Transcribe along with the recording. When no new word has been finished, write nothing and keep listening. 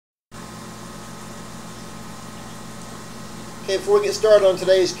Okay, before we get started on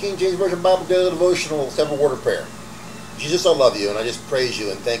today's King James Version Bible Daily Devotional, let's have a word of prayer. Jesus, I love you, and I just praise you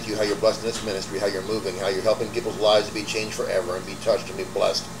and thank you how you're blessing this ministry, how you're moving, how you're helping people's lives to be changed forever and be touched and be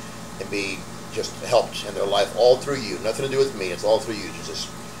blessed and be just helped in their life all through you. Nothing to do with me. It's all through you, Jesus.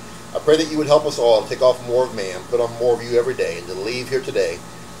 I pray that you would help us all to take off more of man, put on more of you every day, and to leave here today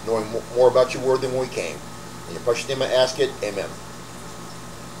knowing more about your word than when we came. In your precious name I ask it. Amen.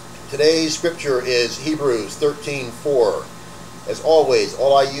 Today's scripture is Hebrews 13:4. As always,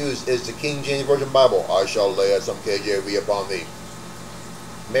 all I use is the King James Version Bible. I shall lay some KJV upon thee.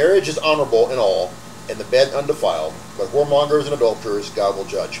 Marriage is honorable in all, and the bed undefiled, but whoremongers and adulterers God will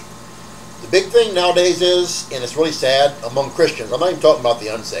judge. The big thing nowadays is, and it's really sad, among Christians, I'm not even talking about the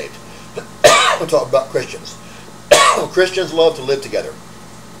unsaved, I'm talking about Christians. Christians love to live together.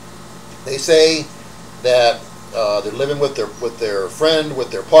 They say that they're living with their friend,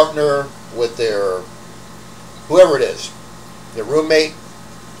 with their partner, with their whoever it is, their roommate.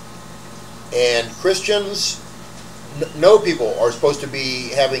 And Christians, no people are supposed to be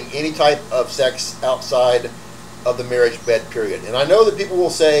having any type of sex outside of the marriage bed, period. And I know that people will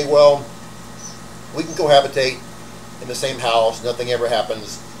say, well, we can cohabitate in the same house, nothing ever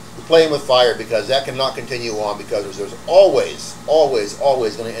happens. We're playing with fire, because that cannot continue on, because there's always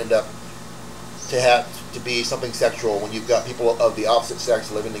going to end up to be something sexual when you've got people of the opposite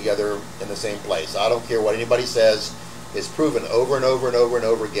sex living together in the same place. I don't care what anybody says. It's proven over and over and over and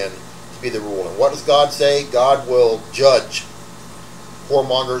over again to be the rule. And what does God say? God will judge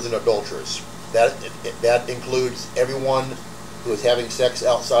whoremongers and adulterers. That includes everyone who is having sex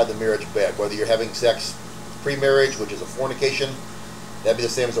outside the marriage bed. Whether you're having sex pre-marriage, which is a fornication, that'd be the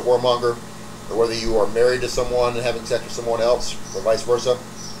same as a whoremonger, or whether you are married to someone and having sex with someone else, or vice versa,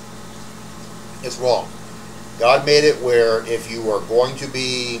 it's wrong. God made it where if you are going to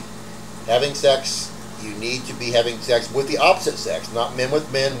be having sex, you need to be having sex with the opposite sex, not men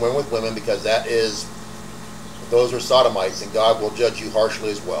with men, women with women, because those are sodomites, and God will judge you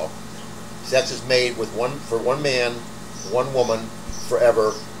harshly as well. Sex is made for one man, one woman,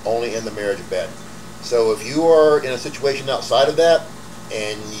 forever, only in the marriage bed. So if you are in a situation outside of that,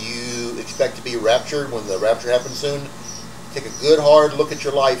 and you expect to be raptured when the rapture happens soon, take a good hard look at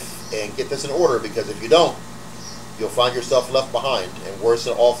your life and get this in order, because if you don't, you'll find yourself left behind. And worse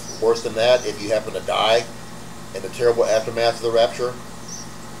than that, if you happen to die in the terrible aftermath of the rapture,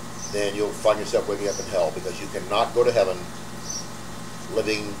 then you'll find yourself waking up in hell, because you cannot go to heaven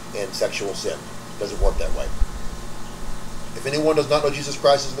living in sexual sin. It doesn't work that way. If anyone does not know Jesus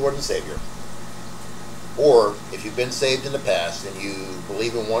Christ as Lord and Savior, or if you've been saved in the past and you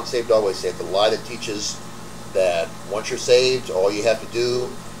believe in once saved, always saved, the lie that teaches that once you're saved, all you have to do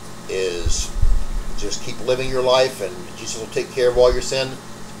is just keep living your life and Jesus will take care of all your sin,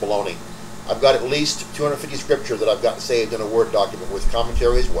 it's baloney. I've got at least 250 scriptures that I've gotten saved in a Word document with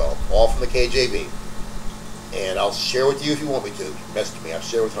commentary as well, all from the KJV. And I'll share with you if you want me to. Message me. I've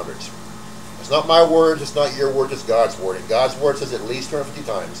shared with hundreds. It's not my words, it's not your word, it's God's word. And God's word says at least 250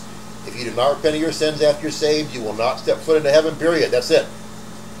 times, if you do not repent of your sins after you're saved, you will not step foot into heaven, period. That's it.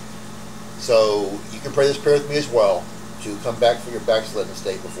 So you can pray this prayer with me as well, to come back from your backslidden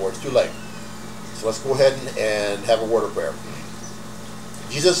state before it's too late. So let's go ahead and have a word of prayer.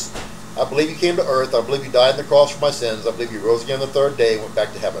 Jesus, I believe you came to earth. I believe you died on the cross for my sins. I believe you rose again on the third day and went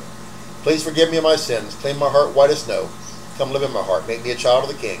back to heaven. Please forgive me of my sins. Clean my heart white as snow. Come live in my heart. Make me a child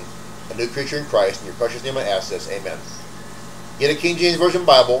of the King, a new creature in Christ. In your precious name I ask this. Amen. Get a King James Version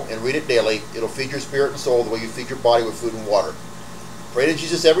Bible and read it daily. It'll feed your spirit and soul the way you feed your body with food and water. Pray to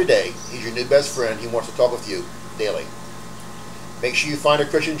Jesus every day. He's your new best friend. He wants to talk with you daily. Make sure you find a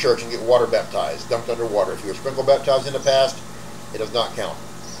Christian church and get water baptized, dunked under water. If you were sprinkle baptized in the past, it does not count.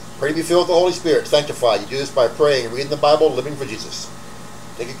 Pray to be filled with the Holy Spirit, sanctified. You do this by praying, reading the Bible, living for Jesus.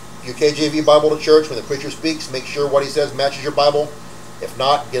 Take your KJV Bible to church. When the preacher speaks, make sure what he says matches your Bible. If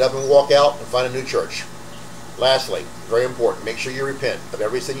not, get up and walk out and find a new church. Lastly, very important, make sure you repent of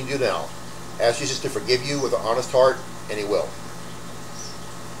every sin you do now. Ask Jesus to forgive you with an honest heart, and he will.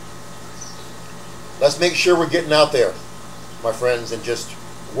 Let's make sure we're getting out there, my friends, and just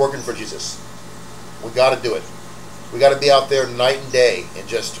working for Jesus. We got to do it. We got to be out there night and day and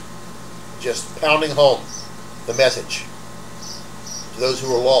just pounding home the message to those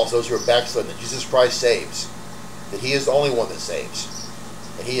who are lost, those who are backslidden, that Jesus Christ saves, that he is the only one that saves,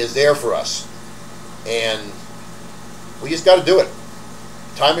 and he is there for us. And we just got to do it.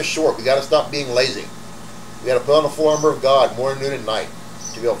 Time is short. We got to stop being lazy. We got to put on the full armor of God morning, noon, and night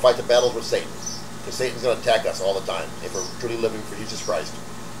to be able to fight the battles with Satan. Because Satan's going to attack us all the time if we're truly living for Jesus Christ,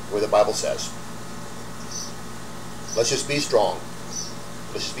 where the Bible says. Let's just be strong.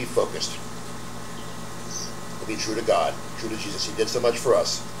 Let's just be focused. to be true to God, true to Jesus. He did so much for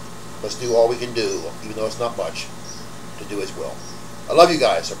us. Let's do all we can do, even though it's not much, to do His will. I love you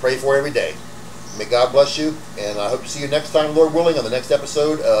guys. I pray for you every day. May God bless you, and I hope to see you next time, Lord willing, on the next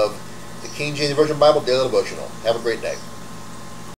episode of the King James Version Bible Daily Devotional. Have a great day.